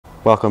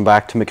Welcome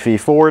back to McPhee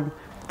Ford.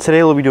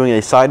 Today we'll be doing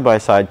a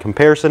side-by-side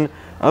comparison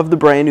of the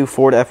brand new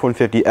Ford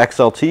F-150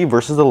 XLT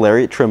versus the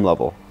Lariat trim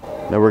level.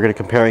 Now we're going to be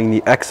comparing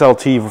the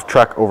XLT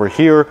truck over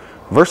here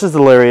versus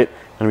the Lariat,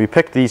 and we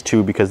picked these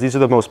two because these are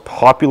the most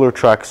popular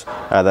trucks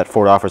that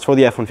Ford offers for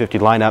the F-150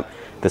 lineup.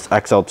 This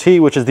XLT,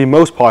 which is the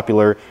most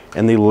popular,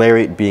 and the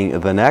Lariat being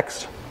the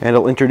next. And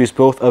I'll introduce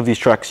both of these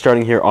trucks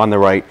starting here on the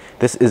right.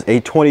 This is a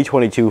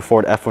 2022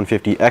 Ford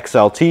F-150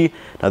 XLT.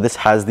 Now this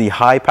has the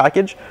high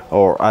package,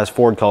 or as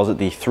Ford calls it,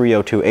 the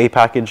 302A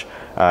package,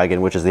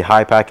 again, which is the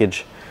high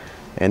package.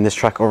 And this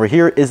truck over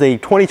here is a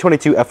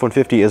 2022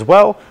 F-150 as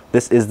well.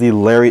 This is the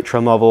Lariat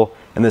trim level,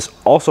 and this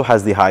also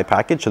has the high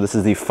package, so this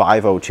is the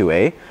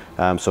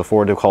 502A. So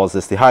Ford calls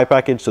this the high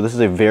package, so this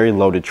is a very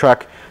loaded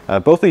truck.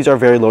 Both of these are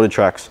very loaded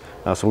trucks.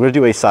 So we're going to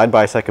do a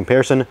side-by-side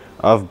comparison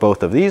of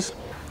both of these.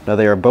 Now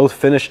they are both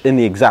finished in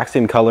the exact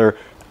same color,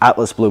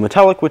 Atlas Blue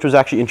Metallic, which was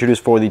actually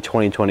introduced for the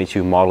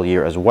 2022 model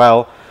year as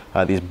well.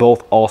 These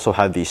both also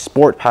have the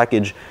Sport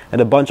package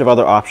and a bunch of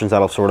other options that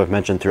I'll sort of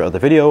mention throughout the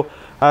video.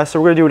 So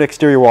we're going to do an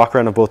exterior walk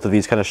around of both of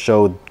these, kind of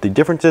show the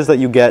differences that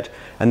you get,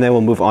 and then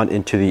we'll move on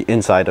into the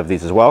inside of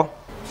these as well.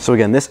 So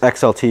again, this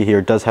XLT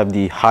here does have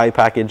the high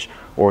package,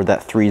 or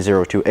that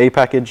 302A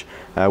package,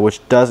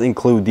 which does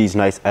include these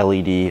nice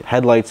LED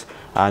headlights.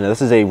 Now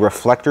this is a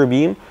reflector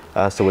beam,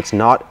 so it's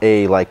not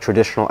a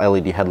traditional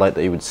LED headlight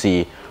that you would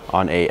see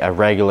on a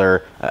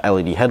regular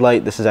LED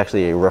headlight. This is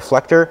actually a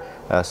reflector,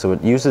 so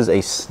it uses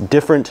a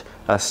different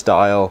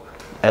style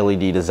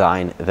LED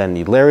design than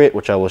the Lariat,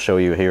 which I will show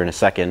you here in a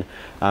second.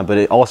 But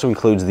it also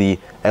includes the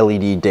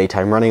LED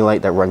daytime running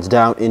light that runs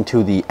down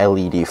into the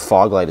LED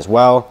fog light as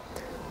well.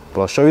 But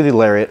I'll show you the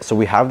Lariat. So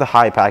we have the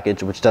high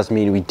package, which does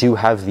mean we do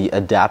have the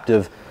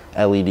adaptive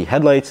LED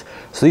headlights.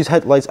 So these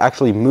headlights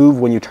actually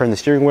move when you turn the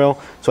steering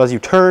wheel. So as you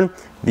turn,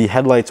 the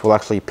headlights will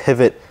actually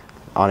pivot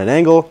on an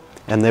angle,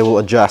 and they will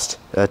adjust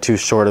to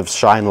sort of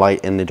shine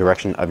light in the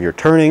direction of your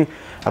turning.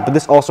 But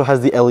this also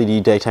has the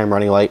LED daytime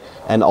running light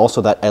and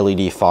also that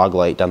LED fog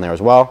light down there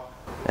as well.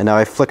 And now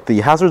I flicked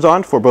the hazards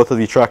on for both of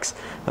these trucks,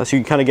 so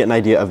you can kind of get an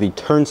idea of the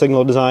turn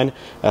signal design.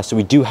 So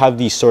we do have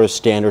the sort of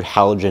standard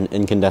halogen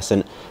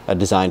incandescent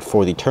design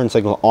for the turn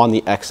signal on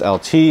the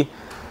XLT,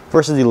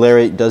 versus the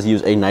Lariat does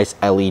use a nice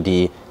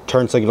LED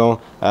turn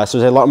signal. So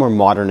there's a lot more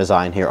modern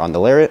design here on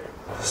the Lariat.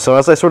 So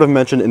as I sort of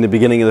mentioned in the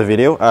beginning of the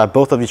video,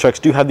 both of these trucks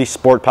do have the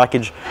Sport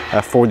package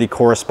for the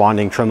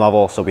corresponding trim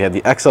level. So we have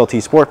the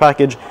XLT Sport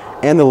package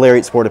and the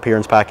Lariat Sport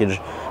Appearance package.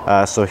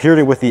 So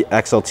here with the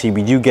XLT,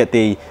 we do get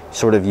the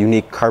sort of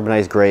unique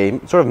carbonized gray,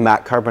 sort of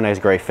matte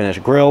carbonized gray finish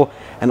grille,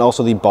 and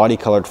also the body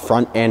colored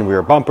front and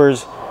rear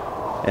bumpers.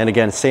 And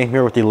again, same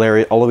here with the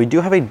Lariat, although we do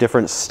have a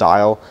different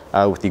style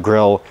with the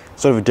grille,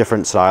 sort of a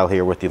different style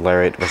here with the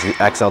Lariat versus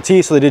the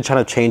XLT, so they did kind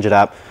of change it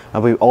up.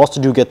 But we also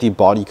do get the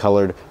body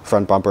colored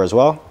front bumper as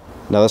well.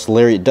 Now this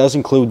Lariat does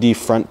include the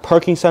front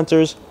parking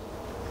sensors,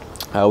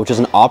 which is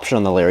an option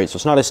on the Lariat, so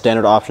it's not a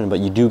standard option, but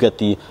you do get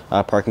the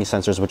parking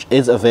sensors, which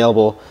is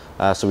available,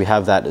 so we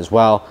have that as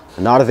well.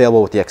 Not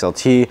available with the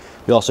XLT.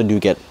 We also do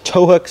get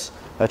tow hooks,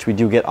 which we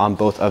do get on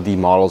both of the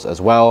models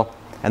as well.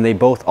 And they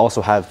both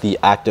also have the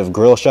active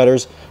grille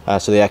shutters,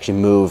 so they actually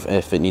move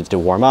if it needs to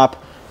warm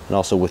up. And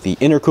also with the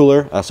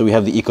intercooler, so we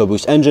have the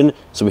EcoBoost engine,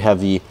 so we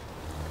have the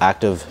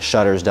active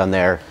shutters down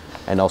there,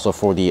 and also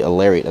for the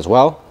Lariat as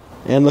well.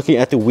 And looking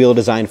at the wheel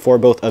design for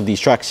both of these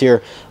trucks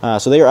here,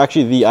 so they are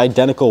actually the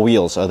identical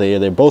wheels.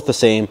 They're both the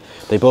same.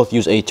 They both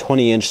use a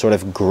 20-inch sort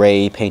of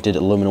gray painted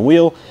aluminum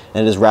wheel,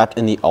 and it is wrapped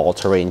in the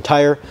all-terrain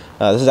tire.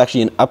 This is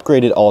actually an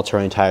upgraded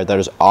all-terrain tire that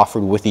is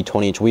offered with the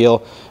 20-inch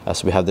wheel.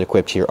 So we have it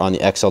equipped here on the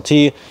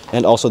XLT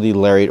and also the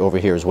Lariat over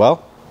here as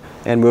well.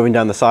 And moving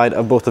down the side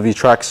of both of these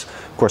trucks,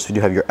 of course, we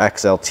do have your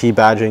XLT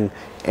badging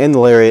and the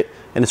Lariat.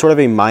 And sort of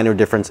a minor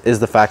difference is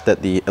the fact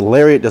that the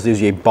Lariat does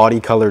use a body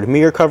colored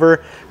mirror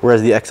cover,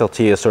 whereas the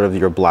XLT is sort of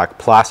your black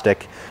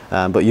plastic.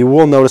 But you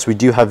will notice we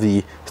do have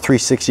the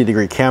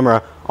 360-degree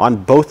camera on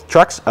both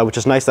trucks, which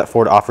is nice that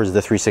Ford offers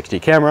the 360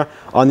 camera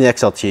on the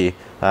XLT.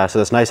 So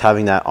that's nice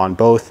having that on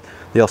both.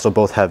 They also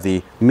both have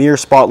the mirror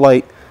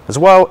spotlight as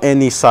well,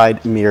 and the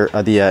side mirror,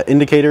 the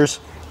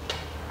indicators.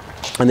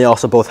 And they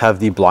also both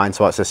have the blind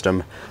spot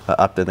system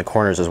up in the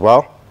corners as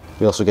well.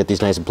 We also get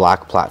these nice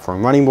black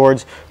platform running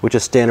boards, which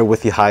is standard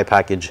with the high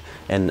package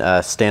and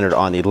standard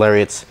on the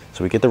Lariats.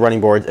 So we get the running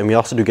boards, and we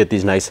also do get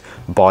these nice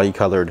body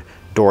colored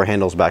door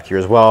handles back here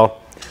as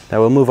well.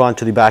 Now we'll move on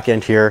to the back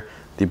end here.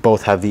 They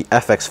both have the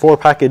FX4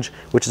 package,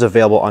 which is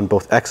available on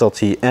both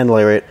XLT and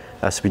Lariat.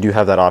 So we do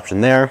have that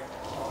option there.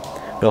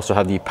 We also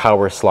have the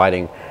power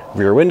sliding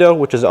rear window,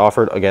 which is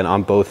offered again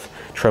on both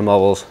trim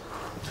levels.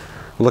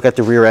 Look at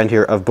the rear end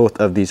here of both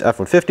of these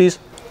F-150s.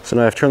 So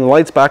now I've turned the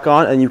lights back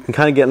on, and you can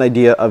kind of get an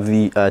idea of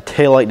the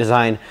taillight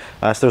design.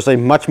 So there's a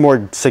much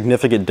more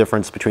significant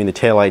difference between the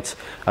taillights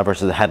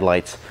versus the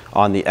headlights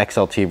on the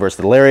XLT versus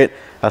the Lariat.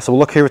 So we'll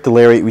look here with the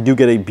Lariat. We do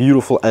get a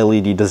beautiful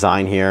LED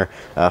design here,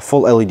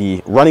 full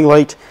LED running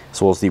light,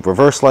 as well as the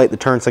reverse light, the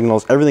turn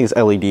signals, everything is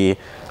LED,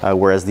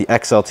 whereas the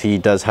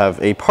XLT does have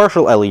a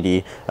partial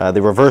LED.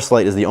 The reverse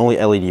light is the only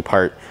LED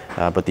part,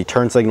 but the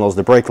turn signals,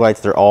 the brake lights,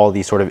 they're all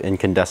these sort of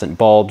incandescent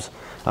bulbs.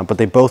 But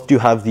they both do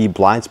have the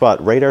blind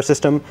spot radar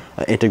system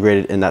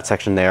integrated in that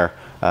section there.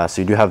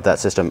 So you do have that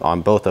system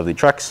on both of the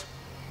trucks.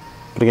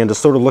 But again,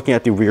 just sort of looking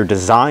at the rear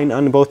design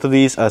on both of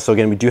these. So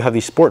again, we do have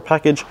the sport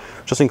package,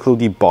 just include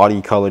the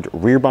body colored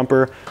rear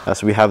bumper.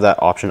 So we have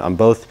that option on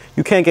both.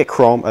 You can get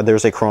chrome.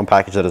 There's a chrome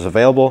package that is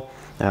available,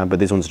 but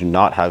these ones do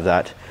not have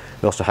that.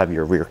 You also have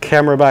your rear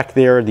camera back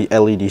there, the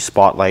LED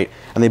spotlight,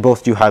 and they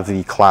both do have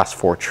the Class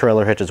 4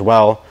 trailer hitch as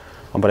well.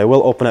 But I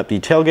will open up the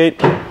tailgate,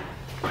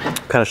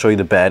 kind of show you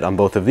the bed on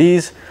both of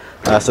these.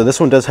 So this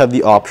one does have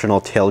the optional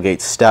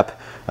tailgate step,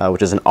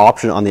 which is an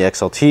option on the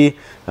XLT.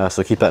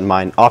 So keep that in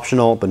mind,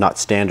 optional but not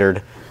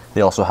standard.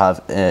 They also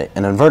have an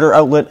inverter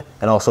outlet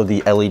and also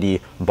the LED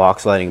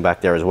box lighting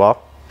back there as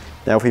well.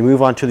 Now if we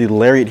move on to the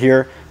Lariat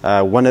here,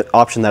 one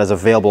option that is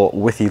available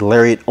with the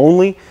Lariat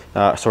only,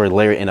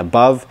 Lariat and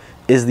above,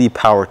 is the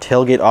power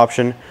tailgate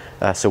option.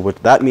 So what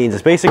that means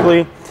is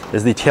basically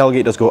the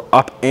tailgate does go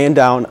up and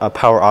down,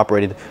 power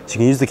operated, so you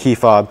can use the key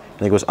fob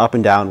and it goes up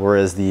and down,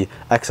 whereas the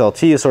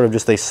XLT is sort of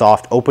just a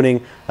soft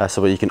opening,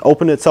 so you can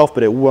open it itself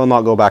but it will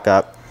not go back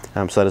up.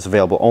 So that is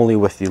available only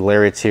with the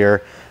Lariats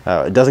here.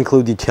 It does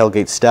include the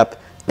tailgate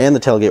step and the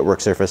tailgate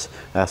work surface,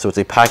 so it's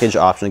a package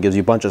option. It gives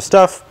you a bunch of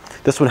stuff.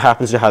 This one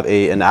happens to have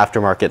an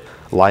aftermarket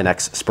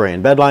Line-X spray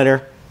and bed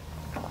liner.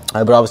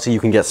 But obviously you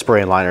can get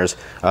spray and liners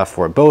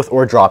for both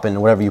or drop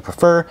in, whatever you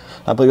prefer.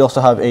 But you also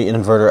have an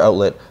inverter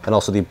outlet and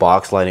also the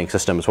box lighting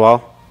system as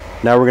well.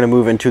 Now we're going to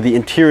move into the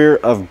interior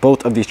of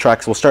both of these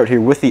trucks. We'll start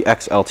here with the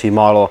XLT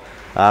model.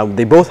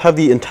 They both have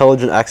the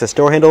intelligent access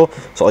door handle,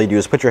 so all you do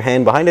is put your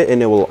hand behind it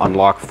and it will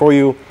unlock for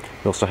you.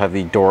 You also have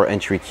the door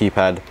entry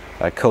keypad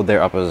code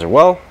there up as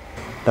well.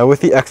 Now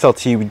with the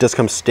XLT, it does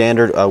come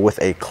standard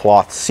with a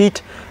cloth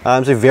seat.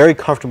 It's a very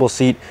comfortable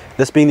seat.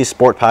 This being the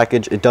sport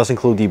package, it does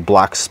include the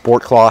black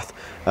sport cloth.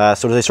 So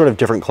it's a sort of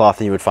different cloth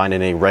than you would find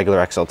in a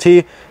regular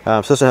XLT.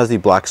 So this one has the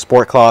black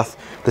sport cloth.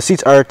 The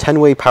seats are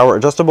 10-way power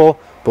adjustable,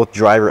 both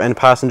driver and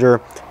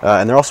passenger,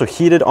 and they're also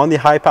heated on the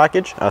high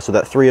package. So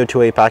that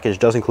 302A package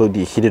does include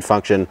the heated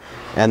function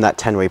and that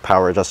 10-way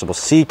power adjustable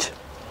seat.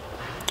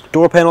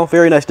 Door panel,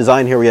 very nice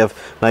design here. We have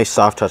nice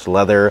soft touch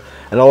leather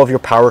and all of your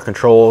power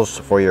controls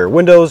for your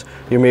windows,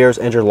 your mirrors,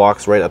 and your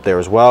locks right up there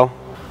as well.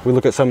 We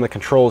look at some of the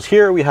controls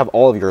here. We have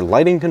all of your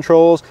lighting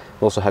controls.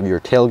 We also have your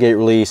tailgate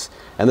release,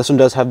 and this one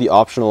does have the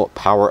optional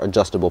power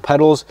adjustable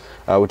pedals,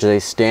 which is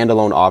a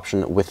standalone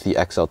option with the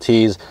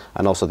XLTs,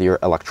 and also your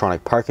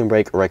electronic parking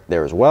brake right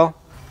there as well.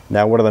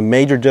 Now, one of the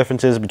major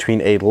differences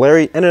between a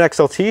Lariat and an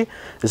XLT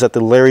is that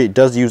the Lariat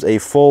does use a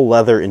full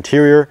leather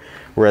interior,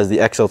 whereas the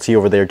XLT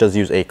over there does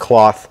use a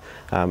cloth.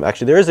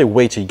 Actually, there is a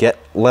way to get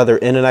leather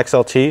in an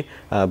XLT,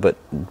 but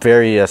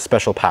very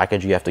special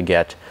package you have to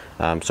get.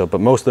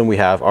 But most of them we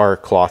have are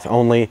cloth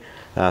only.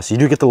 So you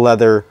do get the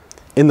leather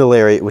in the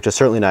Lariat, which is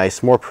certainly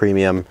nice, more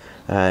premium.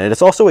 And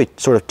it's also a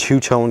sort of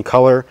two-tone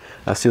color.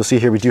 So you'll see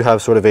here we do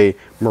have sort of a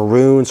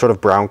maroon, sort of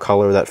brown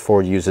color that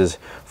Ford uses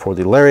for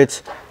the Lariats.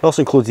 It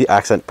also includes the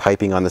accent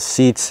piping on the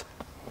seats.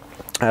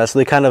 So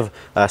they kind of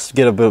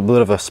get a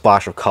bit of a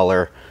splash of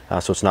color,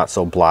 so it's not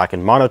so black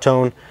and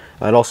monotone.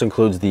 It also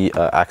includes the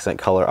accent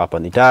color up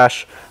on the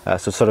dash, so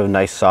it's sort of a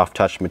nice soft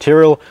touch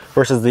material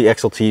versus the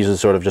XLT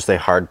uses sort of just a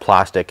hard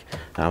plastic.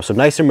 So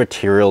nicer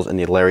materials in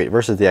the Lariat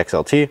versus the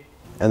XLT.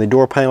 And the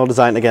door panel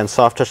design, again,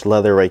 soft touch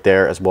leather right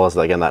there, as well as,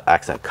 again, that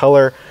accent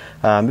color.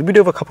 We do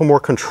have a couple more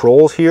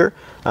controls here.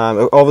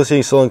 Obviously,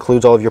 it still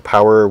includes all of your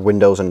power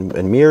windows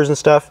and mirrors and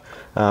stuff,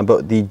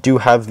 but they do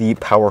have the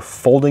power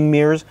folding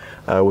mirrors,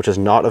 which is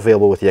not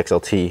available with the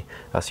XLT.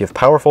 So you have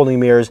power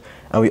folding mirrors,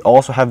 and we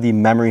also have the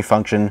memory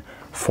function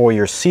for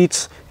your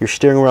seats, your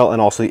steering wheel,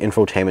 and also the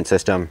infotainment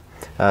system.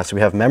 So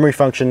we have memory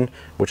function,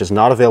 which is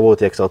not available with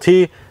the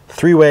XLT,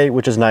 three-way,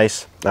 which is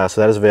nice. So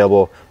that is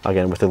available,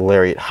 again, with the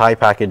Lariat High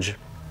package.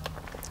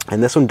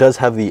 And this one does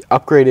have the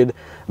upgraded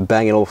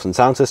Bang & Olufsen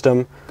sound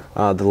system.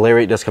 The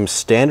Lariat does come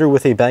standard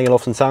with a Bang &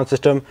 Olufsen sound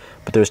system,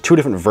 but there's two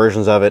different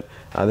versions of it.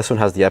 This one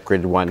has the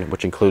upgraded one,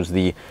 which includes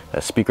the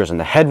speakers in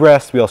the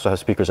headrest. We also have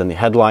speakers in the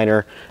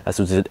headliner.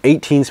 So it's an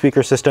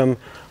 18-speaker system,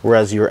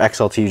 whereas your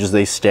XLT uses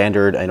a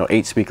standard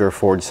 8-speaker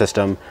Ford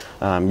system.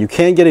 You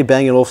can get a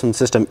Bang & Olufsen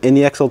system in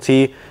the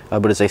XLT,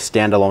 but it's a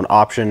standalone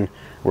option,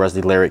 whereas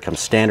the Lariat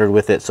comes standard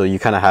with it, so you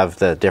kind of have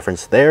the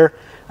difference there.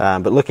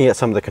 But looking at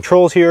some of the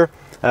controls here,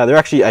 they're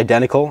actually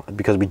identical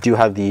because we do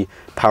have the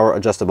power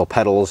adjustable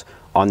pedals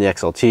on the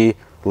XLT.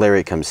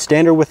 Lariat comes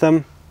standard with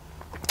them,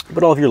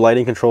 but all of your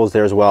lighting controls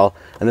there as well.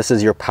 And this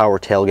is your power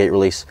tailgate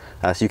release.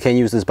 So you can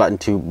use this button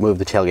to move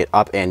the tailgate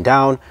up and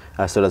down.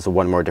 So that's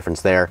one more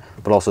difference there,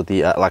 but also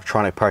the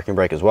electronic parking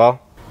brake as well.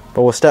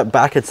 But we'll step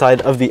back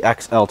inside of the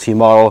XLT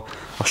model.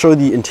 I'll show you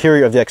the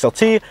interior of the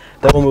XLT,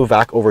 then we'll move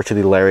back over to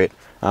the Lariat.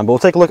 But we'll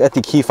take a look at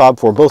the key fob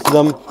for both of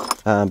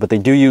them, but they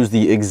do use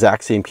the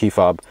exact same key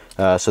fob.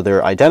 So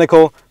they're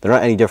identical, they're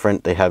not any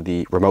different. They have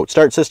the remote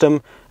start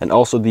system and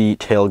also the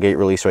tailgate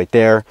release right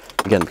there.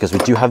 Again, because we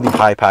do have the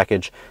high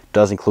package,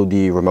 does include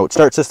the remote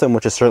start system,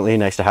 which is certainly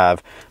nice to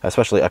have,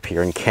 especially up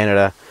here in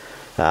Canada.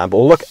 But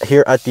we'll look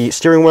here at the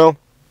steering wheel.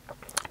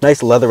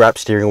 Nice leather wrap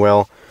steering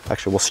wheel.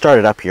 Actually, we'll start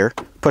it up here.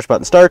 Push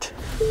button start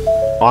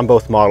on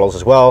both models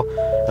as well.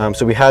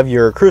 So we have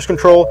your cruise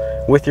control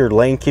with your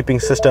lane keeping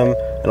system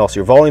and also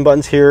your volume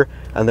buttons here.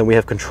 And then we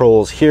have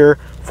controls here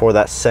for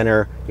that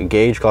center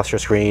gauge cluster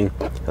screen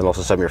and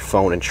also some of your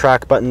phone and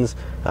track buttons.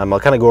 I'll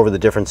kind of go over the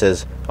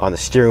differences on the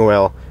steering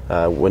wheel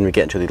when we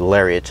get into the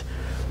Lariat.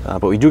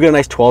 But we do get a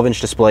nice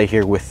 12-inch display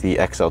here with the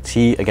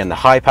XLT. Again, the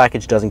high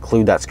package does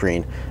include that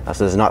screen, so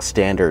this is not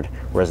standard.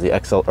 Whereas the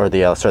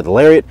the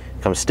Lariat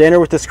comes standard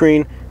with the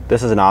screen.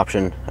 This is an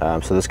option.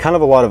 So there's kind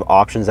of a lot of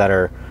options that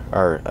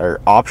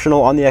are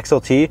optional on the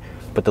XLT,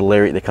 but the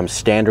Lariat that comes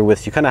standard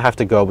with, you kind of have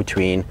to go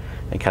between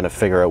and kind of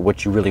figure out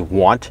what you really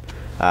want.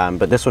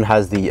 But this one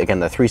has the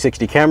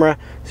 360 camera,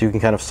 so you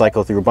can kind of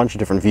cycle through a bunch of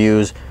different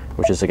views,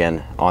 which is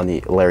again on the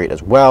Lariat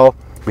as well.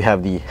 We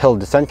have the hill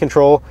descent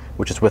control,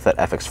 which is with that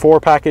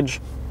FX4 package.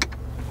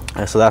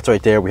 So that's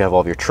right there. We have all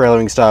of your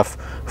trailering stuff,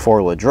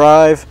 four-wheel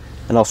drive,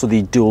 and also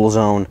the dual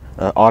zone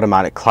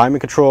automatic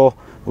climate control,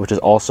 which is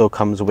also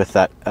comes with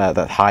that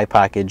that high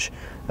package,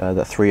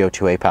 the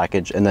 302A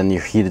package, and then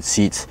your heated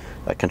seats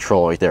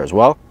control right there as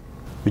well.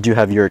 We do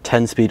have your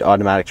 10-speed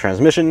automatic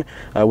transmission,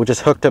 which is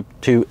hooked up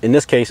to, in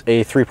this case,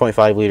 a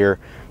 3.5 liter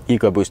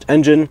EcoBoost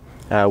engine,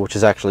 which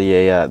is actually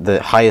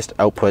the highest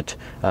output,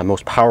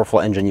 most powerful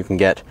engine you can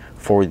get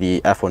for the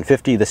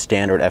F-150, the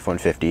standard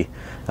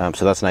F-150.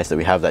 So that's nice that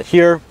we have that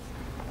here.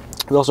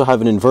 We also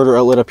have an inverter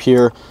outlet up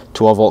here,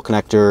 12-volt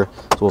connector,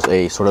 as well as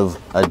a sort of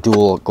a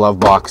dual glove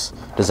box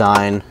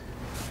design.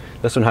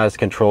 This one has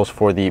controls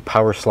for the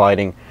power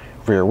sliding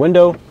rear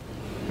window,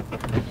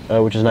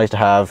 which is nice to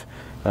have,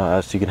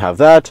 so you can have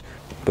that.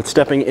 But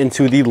stepping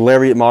into the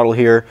Lariat model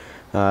here,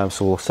 so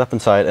we'll step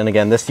inside, and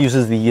again, this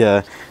uses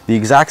the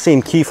exact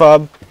same key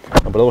fob,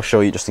 but I'll show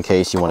you just in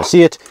case you want to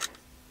see it.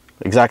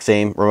 Exact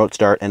same remote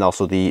start, and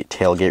also the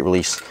tailgate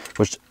release,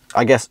 which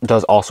I guess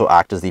does also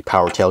act as the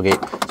power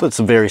tailgate, so it's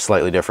very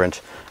slightly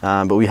different.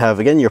 But we have,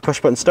 again, your push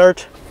button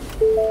start.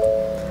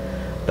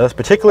 Now, this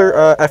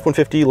particular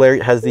F-150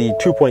 Lariat has the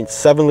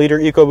 2.7 liter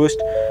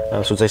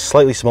EcoBoost, so it's a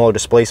slightly smaller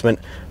displacement,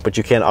 but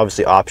you can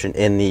obviously option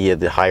in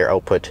the higher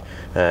output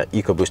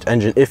EcoBoost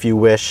engine if you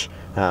wish.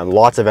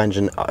 Lots of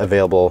engine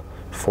available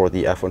for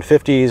the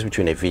F-150s,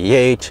 between a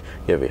V8,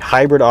 you have a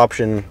hybrid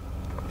option.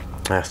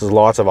 So there's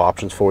lots of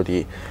options for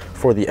the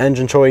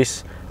engine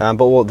choice.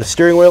 But the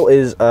steering wheel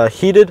is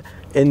heated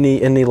in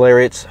the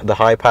Lariat, the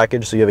high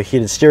package, so you have a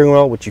heated steering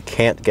wheel, which you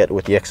can't get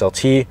with the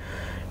XLT.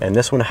 And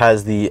this one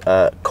has the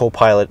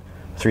Copilot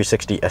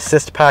 360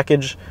 Assist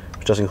package,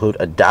 which does include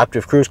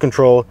adaptive cruise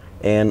control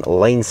and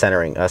lane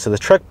centering. So the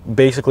truck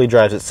basically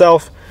drives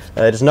itself.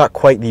 It is not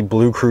quite the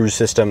Blue Cruise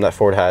system that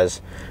Ford has,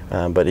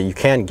 but you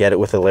can get it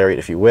with the Lariat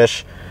if you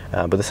wish.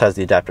 But this has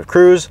the adaptive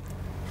cruise.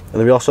 And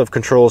then we also have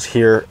controls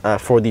here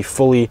for the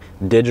fully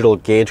digital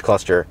gauge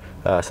cluster.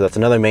 So that's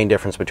another main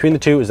difference between the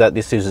two, is that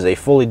this uses a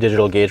fully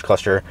digital gauge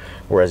cluster,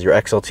 whereas your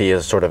XLT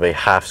is sort of a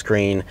half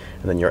screen,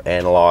 and then your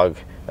analog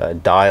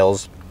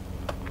dials.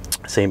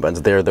 Same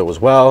buttons there though as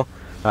well.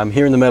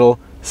 Here in the middle,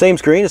 same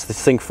screen. It's the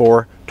Sync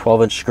 4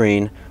 12-inch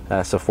screen.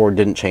 So Ford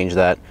didn't change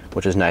that,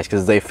 which is nice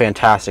because it's a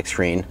fantastic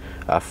screen.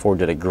 Ford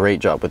did a great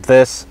job with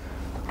this.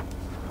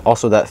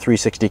 Also that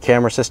 360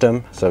 camera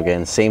system. So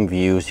again, same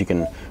views. You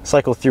can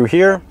cycle through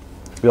here.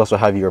 We also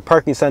have your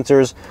parking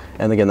sensors,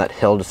 and again, that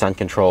hill descent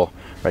control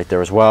right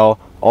there as well.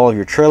 All of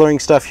your trailering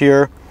stuff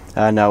here.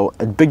 Now,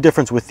 a big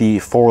difference with the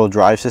four-wheel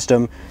drive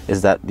system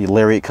is that the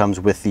Lariat comes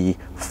with the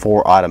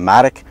 4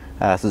 automatic.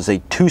 So it's a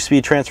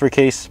 2-speed transfer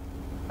case,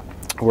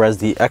 whereas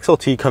the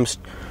XLT comes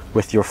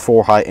with your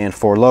 4 high and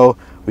 4 low.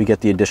 We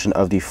get the addition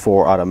of the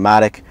 4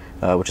 automatic,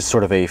 which is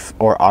sort of a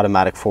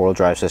automatic four-wheel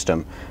drive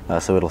system.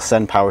 So it'll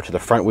send power to the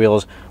front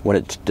wheels when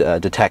it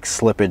detects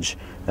slippage.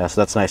 So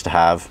that's nice to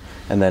have.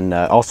 And then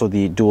also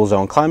the dual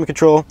zone climate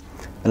control.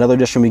 Another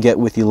addition we get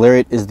with the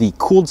Lariat is the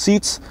cooled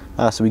seats.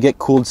 So we get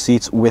cooled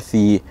seats with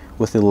the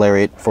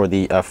Lariat for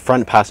the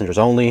front passengers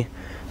only.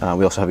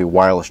 We also have a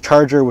wireless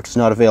charger, which is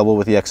not available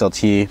with the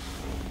XLT.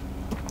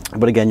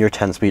 But again, your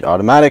 10-speed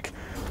automatic.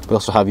 We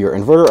also have your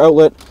inverter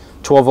outlet,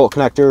 12-volt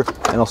connector,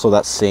 and also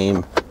that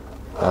same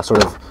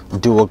sort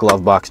of dual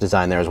glove box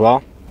design there as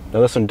well.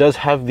 Now this one does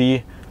have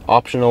the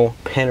optional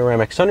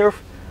panoramic sunroof,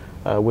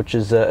 which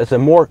is it's a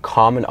more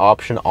common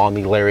option on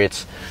the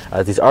Lariats.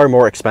 These are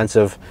more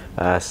expensive,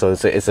 so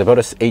it's about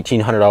a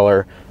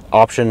 $1,800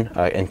 option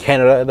in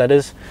Canada, that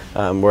is,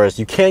 whereas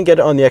you can get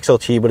it on the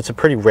XLT, but it's a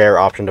pretty rare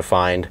option to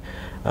find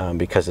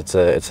because it's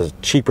a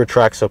cheaper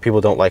truck, so people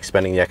don't like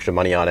spending the extra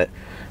money on it.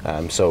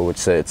 So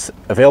it's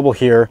available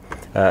here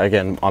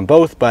again on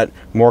both, but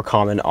more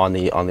common on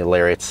the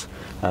Lariats.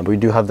 But we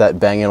do have that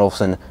Bang &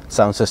 Olufsen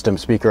sound system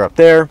speaker up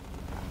there.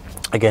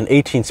 Again,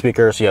 18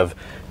 speakers. You have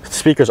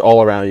speakers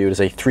all around you. It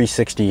is a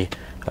 360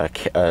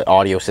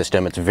 audio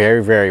system. It's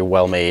very, very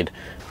well made.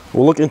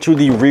 We'll look into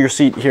the rear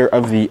seat here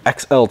of the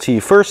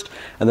XLT first,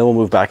 and then we'll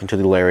move back into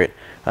the Lariat.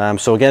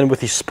 So again, with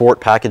the Sport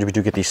package, we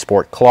do get the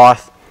Sport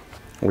cloth.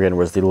 Again,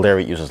 whereas the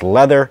Lariat uses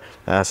leather.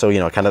 So, you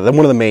know, kind of one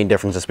of the main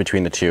differences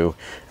between the two.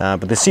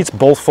 But the seats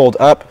both fold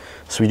up,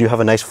 so we do have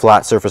a nice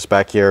flat surface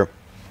back here.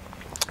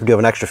 We do have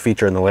an extra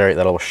feature in the Lariat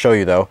that I'll show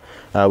you though.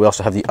 We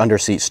also have the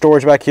under-seat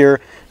storage back here,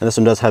 and this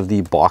one does have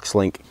the box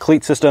link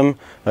cleat system,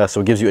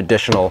 so it gives you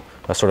additional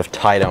sort of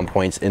tie-down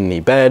points in the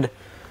bed.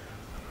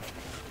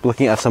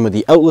 Looking at some of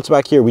the outlets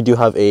back here, we do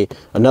have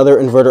another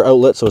inverter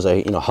outlet, so it's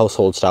a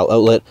household style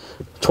outlet,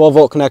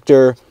 12-volt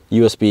connector,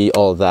 USB,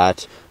 all of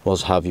that. We'll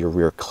also have your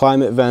rear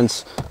climate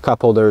vents,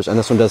 cup holders, and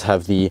this one does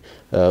have the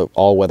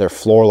all-weather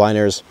floor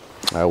liners,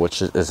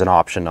 which is an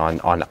option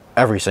on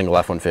every single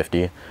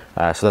F-150.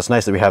 So that's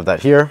nice that we have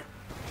that here.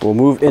 We'll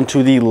move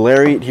into the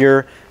Lariat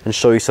here and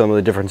show you some of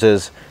the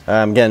differences.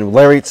 Again,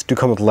 Lariats do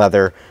come with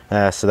leather,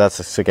 so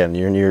that's again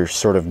your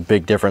sort of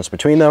big difference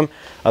between them.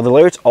 The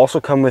Lariats also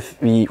come with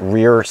the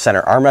rear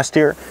center armrest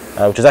here,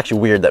 which is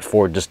actually weird that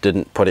Ford just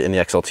didn't put it in the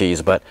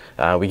XLTs, but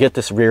we get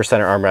this rear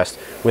center armrest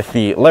with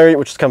the Lariat,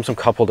 which comes with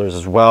some cup holders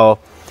as well.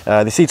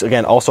 The seats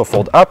again also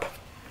fold up.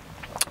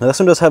 Now this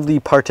one does have the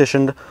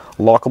partitioned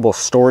lockable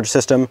storage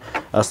system,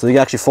 so you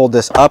can actually fold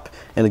this up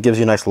and it gives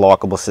you a nice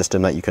lockable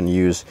system that you can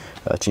use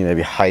to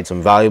maybe hide some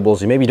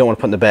valuables you maybe don't want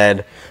to put in the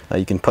bed.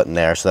 You can put in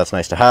there, so that's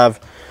nice to have.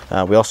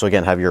 We also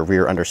again have your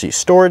rear underseat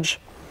storage,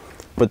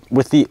 but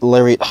with the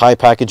Lariat high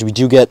package we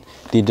do get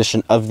the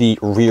addition of the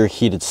rear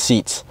heated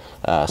seats.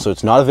 So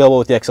it's not available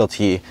with the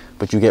XLT,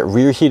 but you get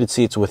rear heated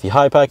seats with the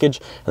high package,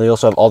 and they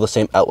also have all the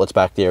same outlets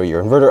back there,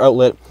 your inverter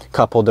outlet,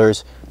 cup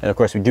holders, and of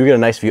course we do get a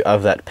nice view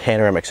of that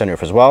panoramic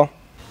sunroof as well.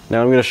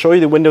 Now I'm going to show you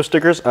the window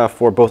stickers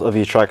for both of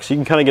these trucks, so you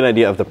can kind of get an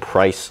idea of the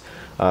price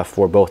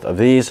for both of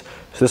these.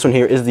 So this one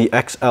here is the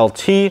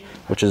XLT,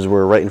 which is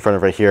we're right in front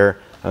of right here.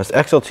 It's the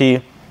XLT,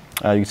 you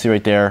can see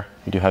right there,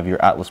 you do have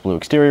your Atlas Blue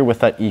exterior with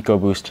that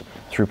EcoBoost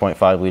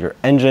 3.5 liter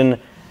engine.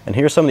 And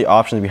here's some of the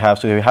options we have.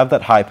 So we have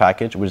that high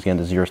package, which is again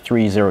the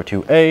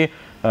 0302A,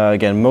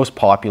 again most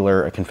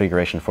popular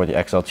configuration for the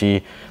XLT.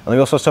 And we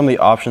also have some of the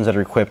options that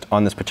are equipped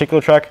on this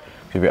particular truck.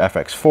 You have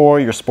your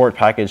FX4, your sport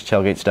package,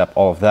 tailgate step,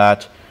 all of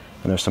that.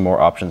 And there's some more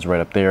options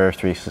right up there.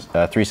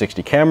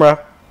 360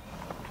 camera.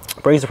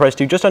 Brings the price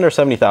to just under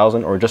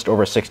 70,000 or just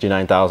over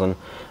 69,000.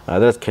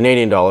 That's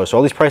Canadian dollars. So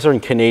all these prices are in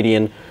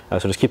Canadian, so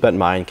just keep that in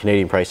mind,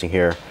 Canadian pricing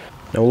here.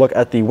 Now we'll look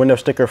at the window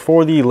sticker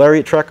for the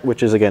Lariat truck,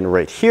 which is again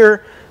right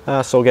here.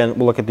 So again,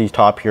 we'll look at the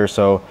top here.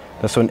 So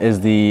this one is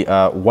the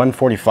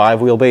 145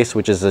 wheelbase,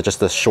 which is just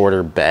the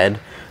shorter bed.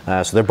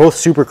 So they're both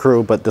Super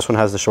Crew, but this one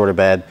has the shorter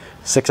bed,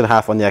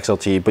 6.5 on the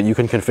XLT, but you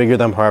can configure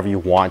them however you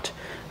want.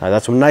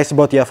 That's what's nice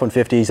about the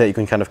F-150s, that you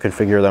can kind of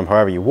configure them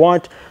however you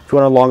want. If you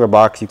want a longer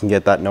box, you can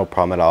get that, no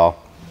problem at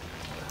all.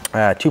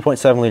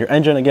 2.7 liter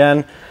engine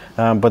again,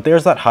 but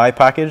there's that high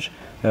package.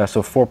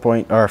 So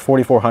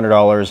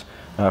 $4,400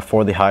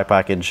 for the high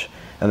package.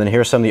 And then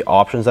here's some of the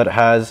options that it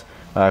has.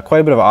 Quite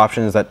a bit of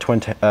options, that twin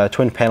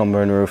panel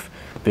moonroof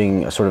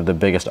being sort of the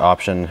biggest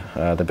option,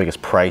 the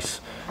biggest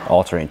price.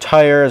 All-terrain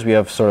tires, we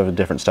have sort of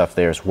different stuff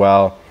there as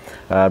well.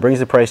 Brings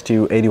the price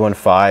to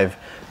 $81,500,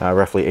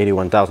 roughly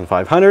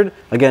 $81,500.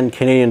 Again,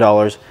 Canadian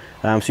dollars.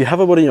 So you have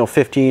about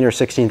 $15,000 or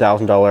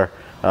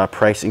 $16,000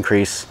 price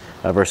increase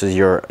versus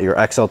your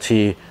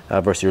XLT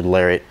versus your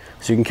Lariat.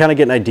 So you can kind of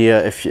get an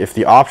idea if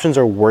the options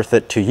are worth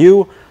it to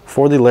you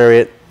for the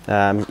Lariat.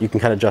 You can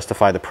kind of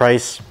justify the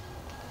price.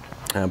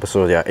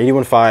 So yeah,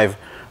 $81,500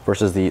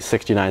 versus the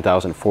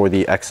 $69,000 for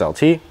the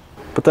XLT.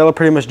 But that'll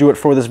pretty much do it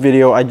for this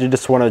video. I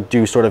just want to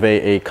do sort of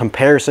a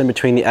comparison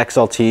between the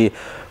XLT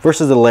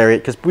versus the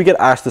Lariat, because we get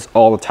asked this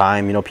all the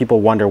time.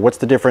 People wonder, what's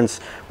the difference?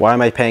 Why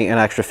am I paying an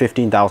extra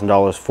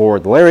 $15,000 for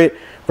the Lariat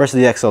versus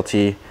the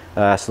XLT?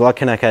 So that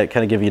can kind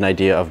of give you an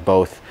idea of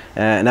both.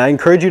 And I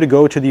encourage you to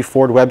go to the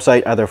Ford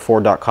website, either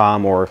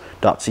ford.com or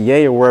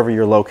 .ca or wherever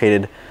you're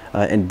located,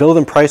 and build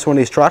and price one of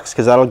these trucks,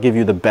 because that'll give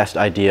you the best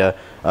idea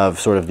of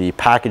sort of the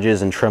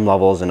packages and trim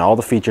levels and all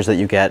the features that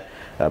you get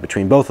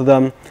between both of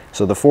them.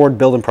 So the Ford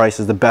build and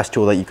price is the best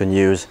tool that you can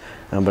use,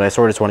 but I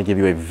sort of just want to give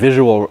you a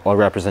visual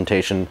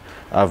representation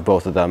of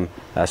both of them.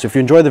 So if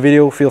you enjoyed the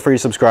video, feel free to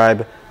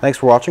subscribe. Thanks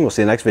for watching. We'll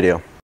see you in the next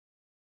video.